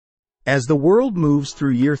As the world moves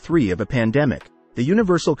through year 3 of a pandemic, the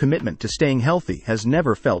universal commitment to staying healthy has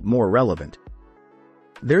never felt more relevant.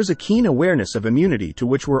 There's a keen awareness of immunity to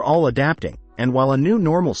which we're all adapting, and while a new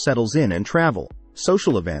normal settles in and travel,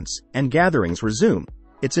 social events, and gatherings resume,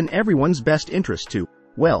 it's in everyone's best interest to,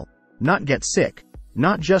 well, not get sick,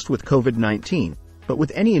 not just with COVID-19, but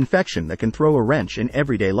with any infection that can throw a wrench in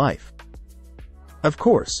everyday life. Of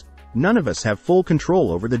course, none of us have full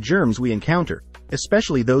control over the germs we encounter,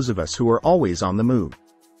 especially those of us who are always on the move.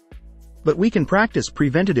 But we can practice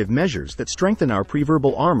preventative measures that strengthen our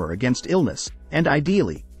preverbal armor against illness, and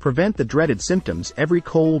ideally, prevent the dreaded symptoms every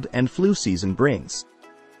cold and flu season brings.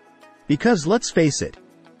 Because let's face it,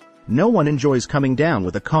 no one enjoys coming down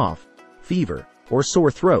with a cough, fever, or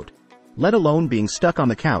sore throat, let alone being stuck on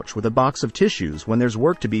the couch with a box of tissues when there's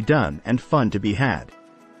work to be done and fun to be had.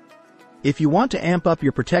 If you want to amp up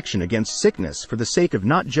your protection against sickness for the sake of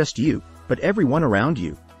not just you, but everyone around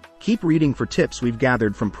you, keep reading for tips we've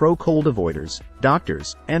gathered from pro-cold avoiders,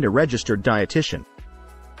 doctors, and a registered dietitian.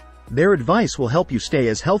 Their advice will help you stay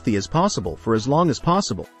as healthy as possible for as long as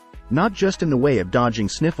possible, not just in the way of dodging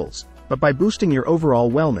sniffles, but by boosting your overall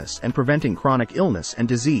wellness and preventing chronic illness and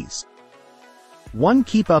disease. One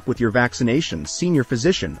Keep Up With Your Vaccinations senior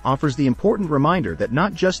physician offers the important reminder that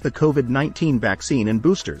not just the COVID-19 vaccine and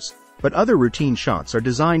boosters, but other routine shots are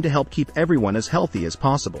designed to help keep everyone as healthy as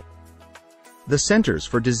possible. The Centers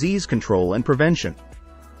for Disease Control and Prevention,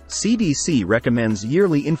 CDC, recommends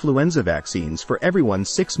yearly influenza vaccines for everyone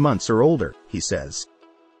 6 months or older, he says.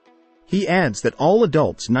 He adds that all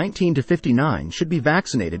adults 19 to 59 should be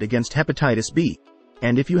vaccinated against hepatitis B,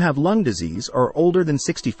 and if you have lung disease or are older than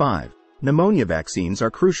 65, pneumonia vaccines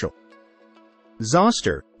are crucial.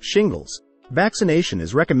 Zoster, shingles, vaccination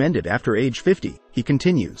is recommended after age 50, he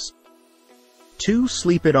continues. 2.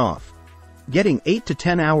 Sleep it off. Getting 8 to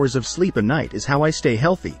 10 hours of sleep a night is how I stay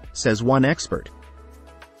healthy, says one expert.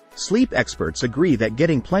 Sleep experts agree that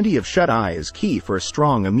getting plenty of shut-eye is key for a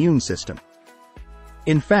strong immune system.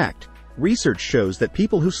 In fact, research shows that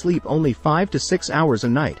people who sleep only 5 to 6 hours a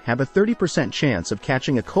night have a 30% chance of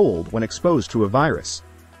catching a cold when exposed to a virus.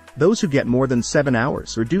 Those who get more than 7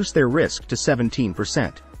 hours reduce their risk to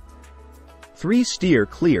 17%. 3. Steer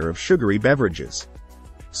clear of sugary beverages.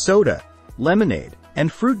 Soda, lemonade, and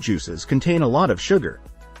fruit juices contain a lot of sugar.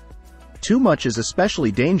 Too much is especially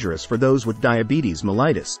dangerous for those with diabetes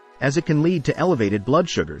mellitus, as it can lead to elevated blood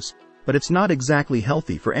sugars, but it's not exactly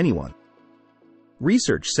healthy for anyone.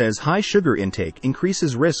 Research says high sugar intake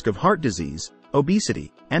increases risk of heart disease,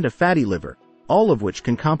 obesity, and a fatty liver, all of which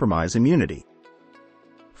can compromise immunity.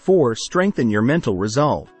 4. Strengthen your mental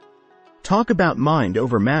resolve. Talk about mind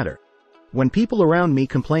over matter. When people around me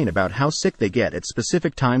complain about how sick they get at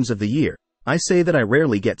specific times of the year, I say that I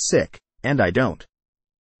rarely get sick, and I don't.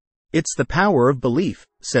 It's the power of belief,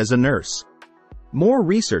 says a nurse. More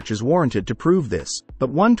research is warranted to prove this, but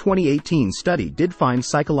one 2018 study did find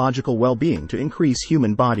psychological well-being to increase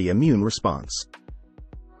human body immune response.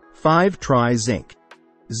 5. Try zinc.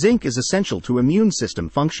 Zinc is essential to immune system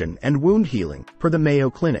function and wound healing, per the Mayo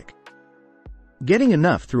Clinic. Getting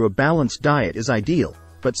enough through a balanced diet is ideal,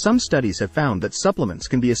 but some studies have found that supplements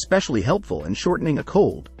can be especially helpful in shortening a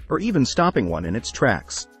cold, or even stopping one in its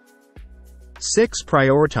tracks. 6.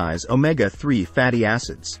 Prioritize omega-3 fatty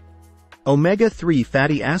acids. Omega-3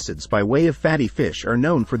 fatty acids by way of fatty fish are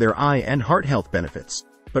known for their eye and heart health benefits,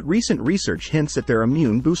 but recent research hints at their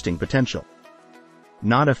immune-boosting potential.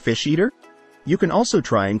 Not a fish eater? You can also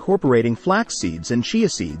try incorporating flax seeds and chia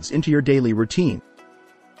seeds into your daily routine.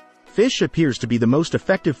 Fish appears to be the most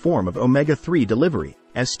effective form of omega-3 delivery,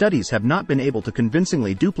 as studies have not been able to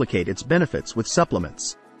convincingly duplicate its benefits with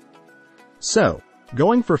supplements. So,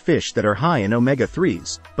 going for fish that are high in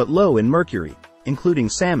omega-3s, but low in mercury, including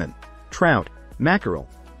salmon, trout, mackerel,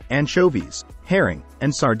 anchovies, herring,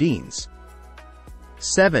 and sardines.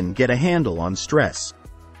 7. Get a handle on stress.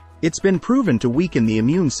 It's been proven to weaken the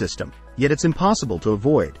immune system, yet it's impossible to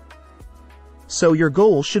avoid. So your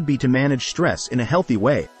goal should be to manage stress in a healthy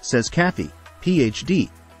way, says Kathy, PhD,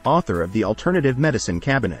 author of the Alternative Medicine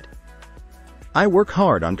Cabinet. I work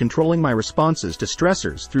hard on controlling my responses to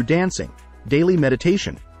stressors through dancing, daily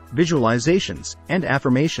meditation, visualizations, and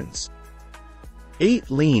affirmations. 8.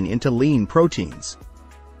 Lean into lean proteins.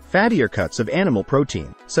 Fattier cuts of animal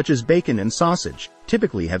protein, such as bacon and sausage,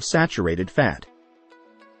 typically have saturated fat.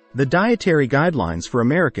 The Dietary Guidelines for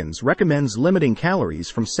Americans recommends limiting calories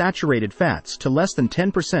from saturated fats to less than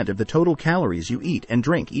 10% of the total calories you eat and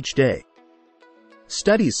drink each day.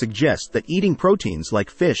 Studies suggest that eating proteins like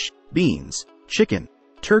fish, beans, chicken,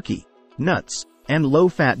 turkey, nuts, and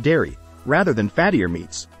low-fat dairy, rather than fattier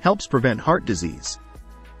meats, helps prevent heart disease.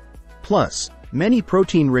 Plus, Many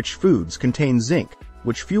protein-rich foods contain zinc,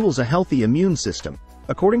 which fuels a healthy immune system,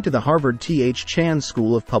 according to the Harvard T.H. Chan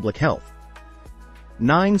School of Public Health.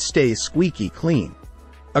 9. Stay squeaky clean.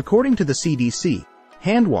 According to the CDC,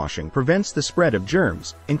 hand washing prevents the spread of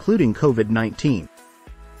germs, including COVID-19.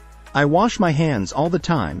 I wash my hands all the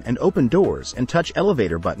time and open doors and touch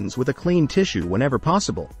elevator buttons with a clean tissue whenever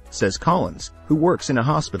possible, says Collins, who works in a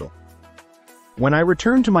hospital. When I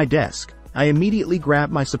return to my desk, I immediately grab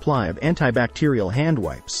my supply of antibacterial hand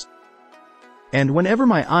wipes. And whenever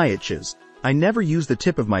my eye itches, I never use the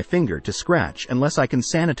tip of my finger to scratch unless I can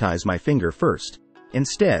sanitize my finger first.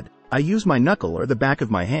 Instead, I use my knuckle or the back of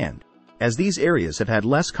my hand, as these areas have had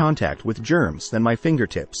less contact with germs than my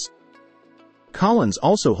fingertips. Collins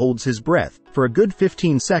also holds his breath for a good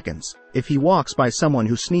 15 seconds if he walks by someone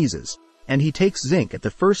who sneezes, and he takes zinc at the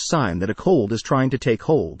first sign that a cold is trying to take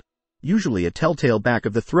hold, usually a telltale back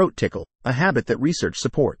of the throat tickle, a habit that research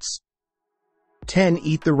supports. 10.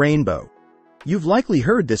 Eat the rainbow. You've likely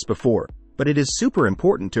heard this before, but it is super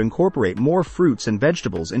important to incorporate more fruits and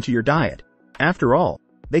vegetables into your diet. After all,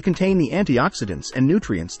 they contain the antioxidants and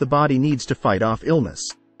nutrients the body needs to fight off illness.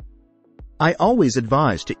 I always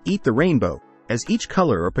advise to eat the rainbow, as each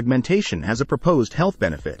color or pigmentation has a proposed health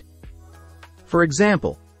benefit. For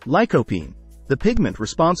example, lycopene, the pigment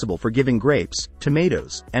responsible for giving grapes,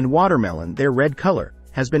 tomatoes, and watermelon their red color,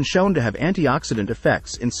 has been shown to have antioxidant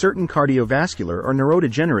effects in certain cardiovascular or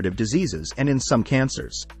neurodegenerative diseases and in some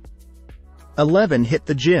cancers. 11. Hit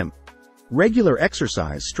the gym. Regular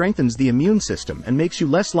exercise strengthens the immune system and makes you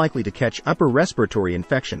less likely to catch upper respiratory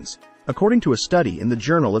infections, according to a study in the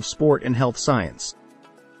Journal of Sport and Health Science.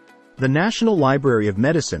 The National Library of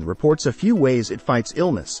Medicine reports a few ways it fights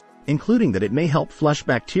illness, including that it may help flush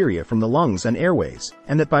bacteria from the lungs and airways,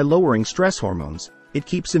 and that by lowering stress hormones, it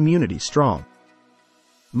keeps immunity strong.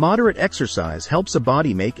 Moderate exercise helps a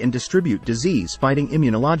body make and distribute disease-fighting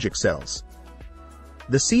immunologic cells.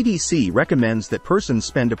 The CDC recommends that persons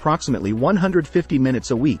spend approximately 150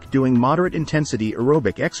 minutes a week doing moderate-intensity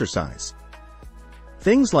aerobic exercise.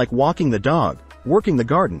 Things like walking the dog, working the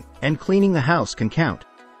garden, and cleaning the house can count,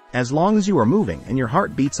 as long as you are moving and your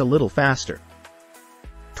heart beats a little faster.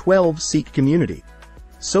 12. Seek community.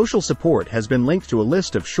 Social support has been linked to a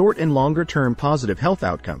list of short and longer-term positive health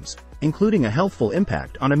outcomes, including a healthful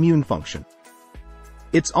impact on immune function.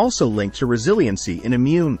 It's also linked to resiliency in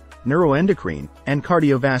immune, neuroendocrine, and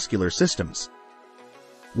cardiovascular systems.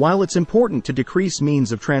 While it's important to decrease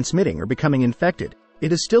means of transmitting or becoming infected,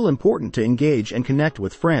 it is still important to engage and connect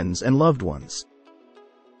with friends and loved ones.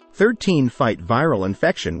 13. Fight viral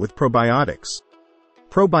infection with probiotics.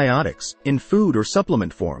 Probiotics, in food or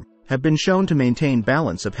supplement form, have been shown to maintain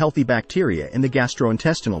balance of healthy bacteria in the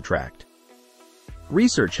gastrointestinal tract.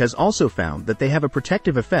 Research has also found that they have a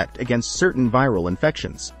protective effect against certain viral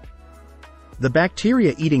infections. The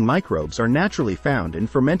bacteria-eating microbes are naturally found in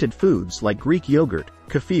fermented foods like Greek yogurt,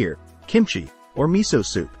 kefir, kimchi, or miso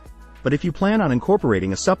soup. But if you plan on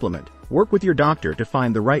incorporating a supplement, work with your doctor to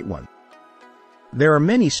find the right one. There are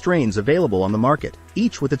many strains available on the market,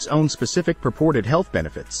 each with its own specific purported health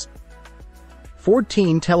benefits.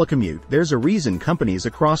 14. Telecommute. There's a reason companies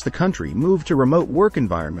across the country moved to remote work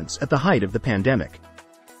environments at the height of the pandemic.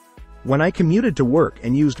 When I commuted to work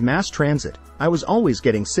and used mass transit, I was always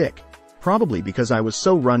getting sick, probably because I was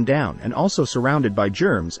so run down and also surrounded by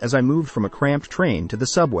germs as I moved from a cramped train to the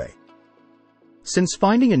subway. Since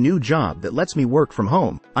finding a new job that lets me work from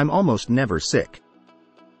home, I'm almost never sick.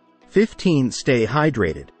 15. Stay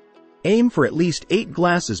hydrated. Aim for at least 8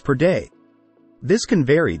 glasses per day. This can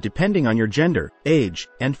vary depending on your gender, age,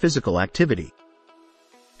 and physical activity.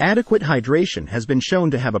 Adequate hydration has been shown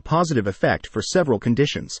to have a positive effect for several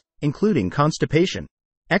conditions, including constipation,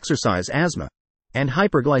 exercise asthma, and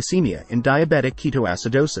hyperglycemia in diabetic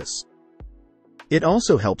ketoacidosis. It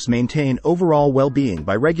also helps maintain overall well-being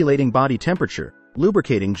by regulating body temperature,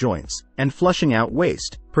 lubricating joints, and flushing out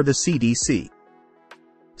waste, per the CDC.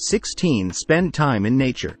 16. Spend time in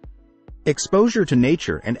nature. Exposure to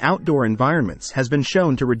nature and outdoor environments has been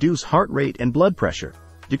shown to reduce heart rate and blood pressure,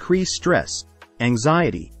 decrease stress,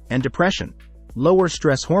 anxiety, and depression, lower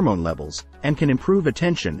stress hormone levels, and can improve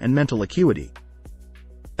attention and mental acuity.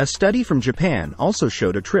 A study from Japan also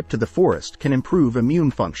showed a trip to the forest can improve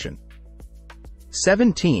immune function.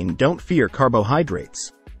 17. Don't fear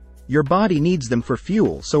carbohydrates. Your body needs them for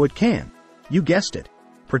fuel so it can, you guessed it,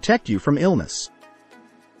 protect you from illness.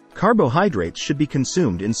 Carbohydrates should be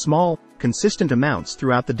consumed in small, consistent amounts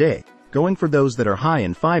throughout the day, going for those that are high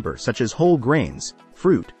in fiber such as whole grains,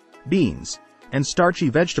 fruit, beans, and starchy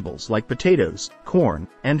vegetables like potatoes, corn,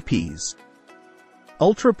 and peas.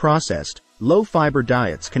 Ultra-processed, low-fiber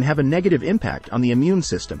diets can have a negative impact on the immune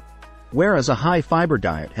system, whereas a high-fiber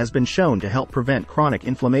diet has been shown to help prevent chronic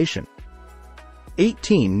inflammation.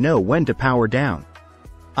 18. Know when to power down.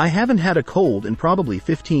 I haven't had a cold in probably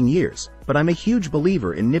 15 years, but I'm a huge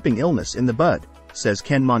believer in nipping illness in the bud, says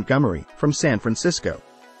Ken Montgomery, from San Francisco.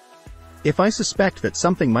 If I suspect that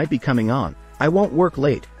something might be coming on, I won't work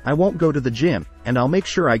late, I won't go to the gym, and I'll make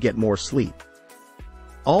sure I get more sleep.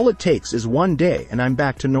 All it takes is one day and I'm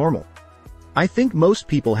back to normal. I think most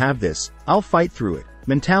people have this "I'll fight through it"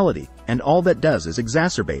 mentality, and all that does is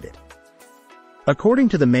exacerbate it. According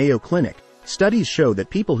to the Mayo Clinic, studies show that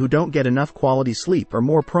people who don't get enough quality sleep are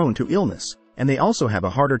more prone to illness, and they also have a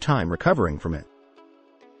harder time recovering from it.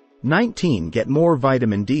 19. Get more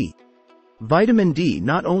vitamin D. Vitamin D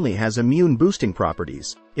not only has immune-boosting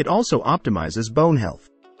properties, it also optimizes bone health.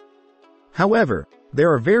 However,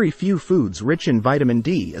 there are very few foods rich in vitamin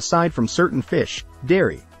D aside from certain fish,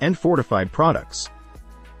 dairy, and fortified products.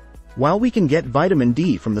 While we can get vitamin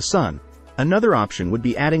D from the sun, another option would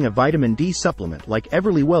be adding a vitamin D supplement like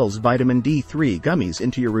Everlywell's Vitamin D3 gummies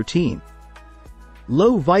into your routine.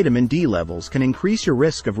 Low vitamin D levels can increase your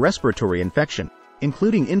risk of respiratory infection,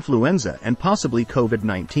 including influenza and possibly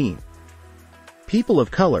COVID-19. People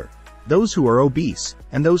of color, those who are obese,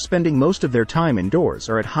 and those spending most of their time indoors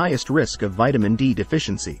are at highest risk of vitamin D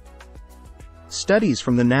deficiency. Studies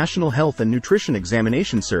from the National Health and Nutrition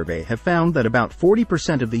Examination Survey have found that about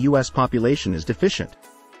 40% of the U.S. population is deficient.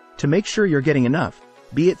 To make sure you're getting enough,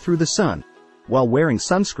 be it through the sun, while wearing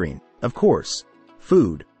sunscreen, of course,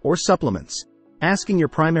 food, or supplements, asking your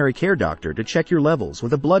primary care doctor to check your levels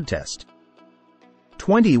with a blood test.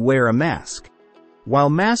 20. Wear a mask. While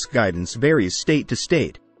mask guidance varies state to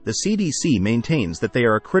state, the CDC maintains that they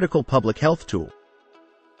are a critical public health tool.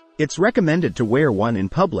 It's recommended to wear one in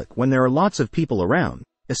public when there are lots of people around,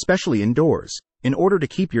 especially indoors, in order to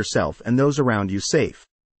keep yourself and those around you safe.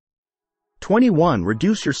 21.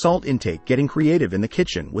 Reduce your salt intake. Getting creative in the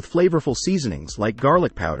kitchen with flavorful seasonings like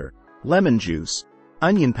garlic powder, lemon juice,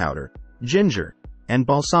 onion powder, ginger, and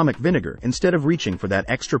balsamic vinegar instead of reaching for that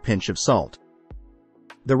extra pinch of salt.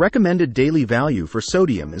 The recommended daily value for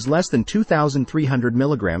sodium is less than 2,300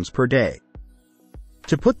 milligrams per day.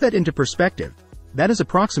 To put that into perspective, that is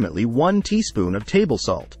approximately 1 teaspoon of table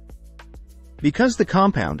salt. Because the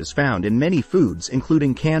compound is found in many foods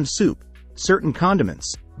including canned soup, certain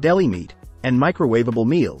condiments, deli meat, and microwavable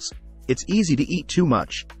meals, it's easy to eat too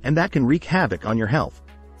much, and that can wreak havoc on your health.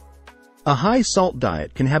 A high salt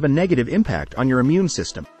diet can have a negative impact on your immune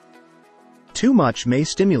system. Too much may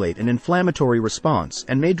stimulate an inflammatory response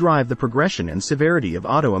and may drive the progression and severity of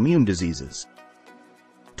autoimmune diseases.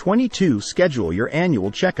 22. Schedule your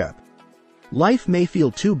annual checkup. Life may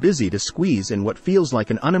feel too busy to squeeze in what feels like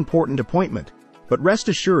an unimportant appointment, but rest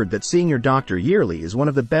assured that seeing your doctor yearly is one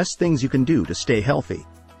of the best things you can do to stay healthy.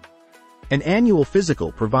 An annual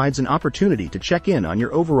physical provides an opportunity to check in on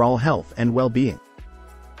your overall health and well-being.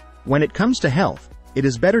 When it comes to health, it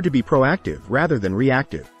is better to be proactive rather than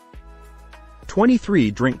reactive.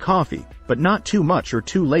 23. Drink coffee, but not too much or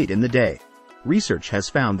too late in the day. Research has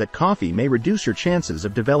found that coffee may reduce your chances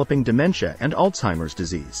of developing dementia and Alzheimer's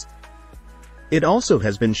disease. It also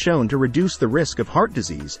has been shown to reduce the risk of heart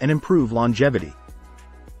disease and improve longevity.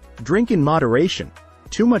 Drink in moderation.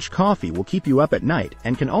 Too much coffee will keep you up at night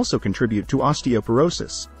and can also contribute to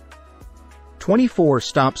osteoporosis. 24.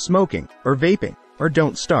 Stop smoking, or vaping, or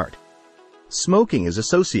don't start. Smoking is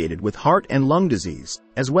associated with heart and lung disease,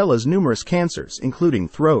 as well as numerous cancers including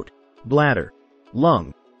throat, bladder,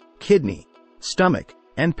 lung, kidney, stomach,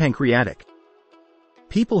 and pancreatic.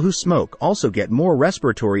 People who smoke also get more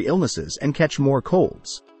respiratory illnesses and catch more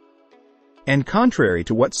colds. And contrary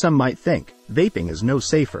to what some might think, vaping is no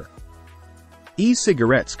safer.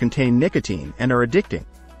 E-cigarettes contain nicotine and are addicting.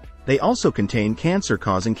 They also contain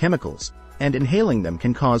cancer-causing chemicals, and inhaling them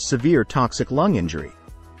can cause severe toxic lung injury.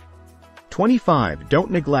 25. Don't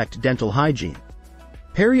neglect dental hygiene.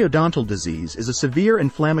 Periodontal disease is a severe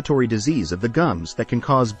inflammatory disease of the gums that can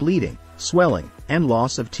cause bleeding, swelling, and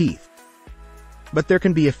loss of teeth. But there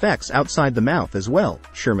can be effects outside the mouth as well,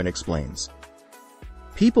 Sherman explains.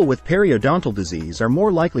 People with periodontal disease are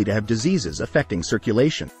more likely to have diseases affecting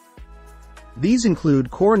circulation. These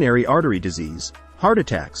include coronary artery disease, heart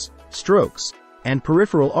attacks, strokes, and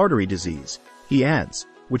peripheral artery disease, he adds,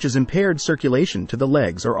 which is impaired circulation to the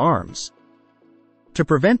legs or arms. To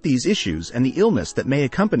prevent these issues and the illness that may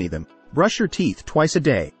accompany them, brush your teeth twice a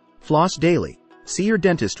day, floss daily, see your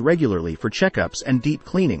dentist regularly for checkups and deep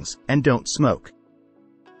cleanings, and don't smoke.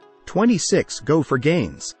 26. Go for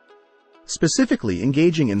gains. Specifically,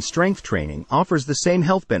 engaging in strength training offers the same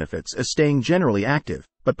health benefits as staying generally active,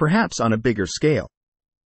 but perhaps on a bigger scale.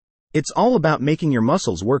 It's all about making your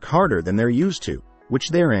muscles work harder than they're used to, which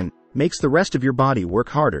therein, makes the rest of your body work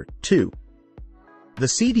harder, too. The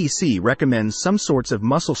CDC recommends some sorts of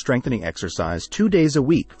muscle strengthening exercise 2 days a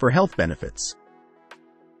week for health benefits.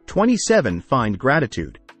 27. Find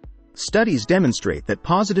gratitude. Studies demonstrate that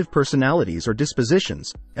positive personalities or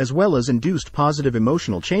dispositions, as well as induced positive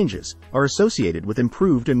emotional changes, are associated with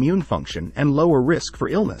improved immune function and lower risk for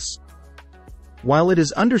illness. While it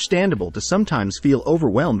is understandable to sometimes feel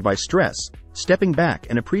overwhelmed by stress, stepping back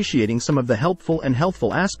and appreciating some of the helpful and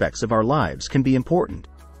healthful aspects of our lives can be important.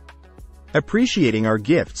 Appreciating our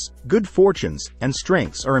gifts, good fortunes, and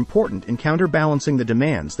strengths are important in counterbalancing the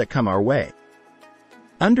demands that come our way.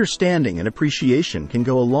 Understanding and appreciation can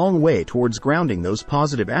go a long way towards grounding those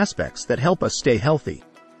positive aspects that help us stay healthy.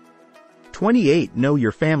 28. Know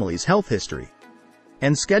your family's health history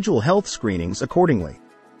and schedule health screenings accordingly.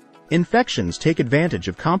 Infections take advantage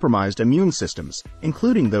of compromised immune systems,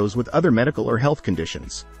 including those with other medical or health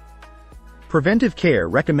conditions. Preventive care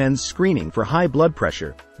recommends screening for high blood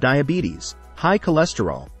pressure, diabetes, high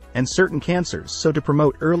cholesterol, and certain cancers so to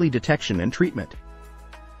promote early detection and treatment.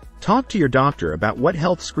 Talk to your doctor about what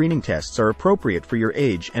health screening tests are appropriate for your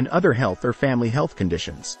age and other health or family health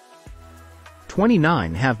conditions.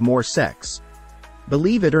 29. Have more sex.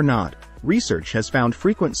 Believe it or not, research has found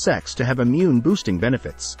frequent sex to have immune-boosting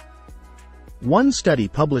benefits. One study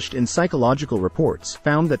published in Psychological Reports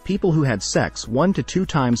found that people who had sex 1 to 2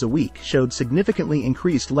 times a week showed significantly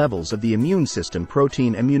increased levels of the immune system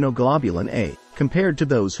protein immunoglobulin A, compared to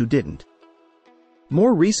those who didn't.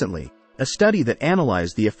 More recently, a study that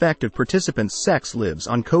analyzed the effect of participants' sex lives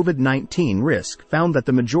on COVID-19 risk found that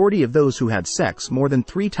the majority of those who had sex more than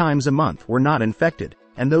 3 times a month were not infected,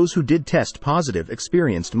 and those who did test positive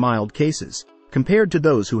experienced mild cases, compared to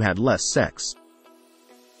those who had less sex.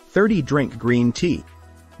 30. Drink green tea.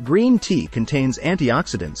 Green tea contains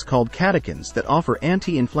antioxidants called catechins that offer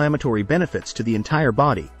anti-inflammatory benefits to the entire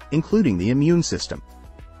body, including the immune system.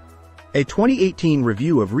 A 2018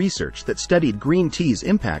 review of research that studied green tea's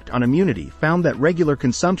impact on immunity found that regular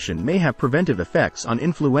consumption may have preventive effects on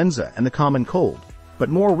influenza and the common cold, but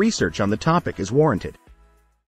more research on the topic is warranted.